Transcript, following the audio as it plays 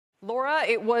Laura,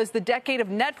 it was the decade of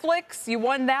Netflix. You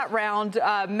won that round.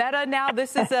 Meta now,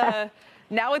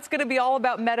 now it's going to be all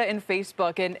about Meta and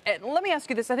Facebook. And let me ask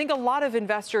you this. I think a lot of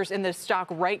investors in this stock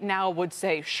right now would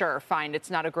say, sure, fine, it's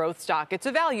not a growth stock. It's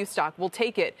a value stock. We'll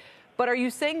take it. But are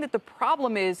you saying that the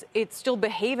problem is it's still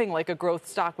behaving like a growth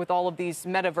stock with all of these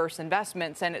metaverse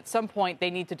investments, and at some point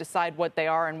they need to decide what they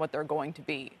are and what they're going to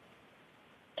be?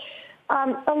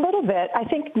 A little bit. I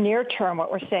think near term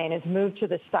what we're saying is move to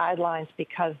the sidelines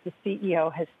because the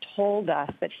CEO has told us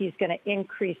that he's going to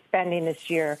increase spending this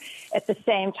year. At the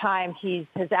same time, his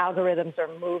algorithms are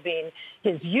moving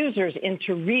his users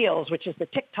into Reels, which is the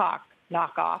TikTok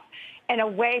knockoff, and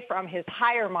away from his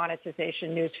higher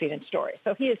monetization newsfeed and story.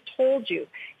 So he has told you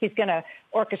he's going to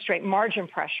orchestrate margin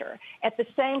pressure. At the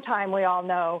same time, we all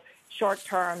know short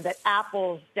term that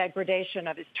Apple's degradation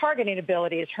of his targeting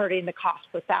ability is hurting the cost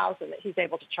per thousand that he's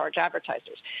able to charge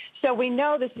advertisers. So we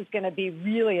know this is going to be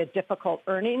really a difficult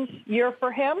earnings year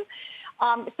for him.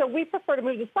 So we prefer to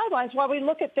move to the sidelines while we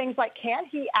look at things like, can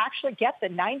he actually get the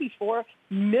 94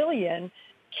 million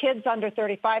kids under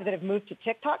 35 that have moved to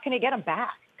TikTok? Can he get them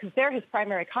back? Because they're his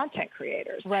primary content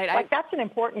creators. Right. That's an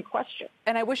important question.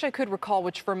 And I wish I could recall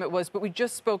which firm it was, but we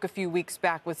just spoke a few weeks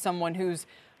back with someone who's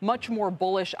much more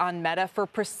bullish on Meta for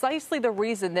precisely the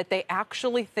reason that they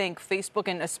actually think Facebook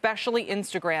and especially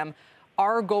Instagram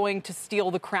are going to steal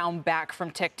the crown back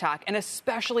from TikTok, and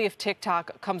especially if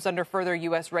TikTok comes under further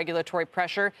U.S. regulatory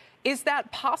pressure. Is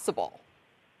that possible?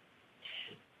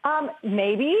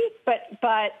 Maybe,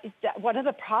 but one of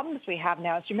the problems we have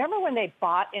now is, you remember when they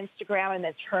bought Instagram and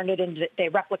then turned it into, they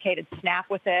replicated Snap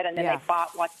with it, and then they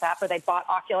bought WhatsApp or they bought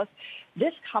Oculus?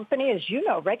 This company, as you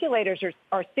know, regulators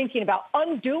are thinking about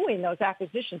undoing those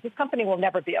acquisitions. This company will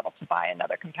never be able to buy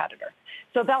another competitor.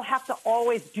 So they'll have to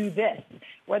always do this.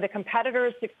 Where the competitor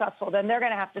is successful, then they're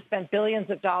going to have to spend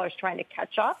billions of dollars trying to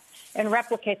catch up and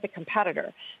replicate the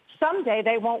competitor. Someday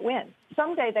they won't win.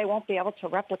 Someday they won't be able to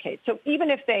replicate. So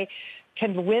even if they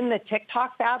can win the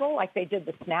TikTok battle like they did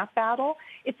the Snap battle,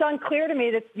 it's unclear to me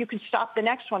that you can stop the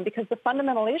next one, because the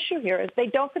fundamental issue here is they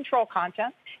don't control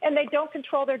content and they don't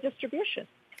control their distribution.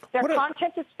 Their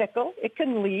content is fickle. It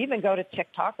can leave and go to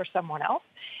TikTok or someone else.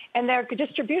 And their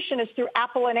distribution is through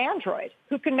Apple and Android,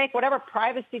 who can make whatever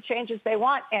privacy changes they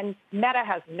want, and Meta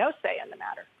has no say in the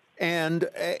matter.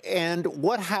 And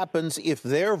what happens if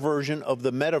their version of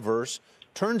the metaverse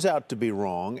turns out to be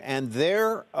wrong and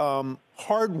their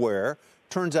hardware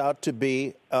turns out to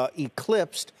be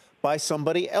eclipsed by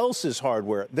somebody else's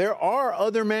hardware? There are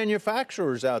other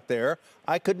manufacturers out there.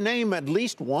 I could name at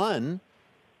least one.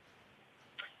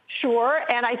 Sure,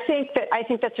 and I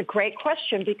think that's a great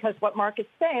question, because what Mark is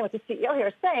saying, what the CEO here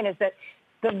is saying, is that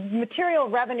the material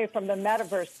revenue from the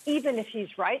metaverse, even if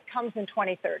he's right, comes in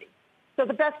 2030. So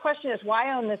the best question is,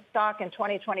 why own this stock in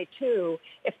 2022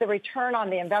 if the return on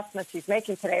the investments he's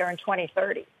making today are in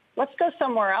 2030? Let's go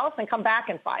somewhere else and come back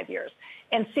in 5 years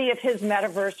and see if his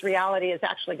metaverse reality is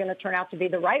actually going to turn out to be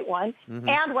the right one,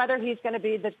 and whether he's going to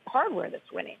be the hardware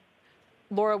that's winning.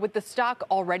 Laura, with the stock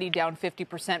already down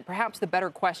 50%, perhaps the better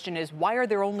question is, why are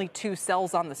there only 2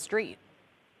 sells on the street?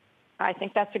 I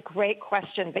think that's a great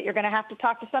question, but you're going to have to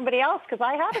talk to somebody else, because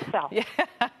I have a sell. Yeah.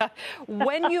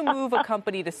 When you move a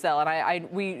company to sell,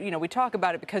 and we talk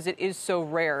about it because it is so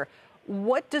rare,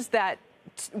 what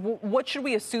should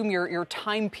we assume your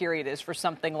time period is for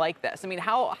something like this? I mean,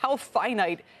 how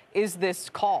finite is this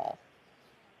call?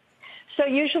 So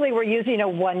usually we're using a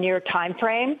 1-year time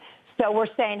frame. So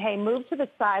we're saying, hey, move to the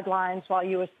sidelines while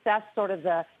you assess sort of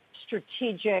the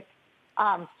strategic,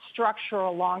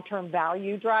 structural long-term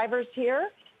value drivers here,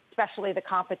 especially the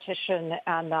competition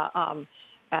and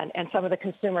some of the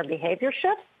consumer behavior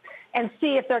shifts, and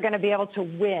see if they're going to be able to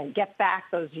win, get back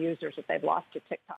those users that they've lost to TikTok.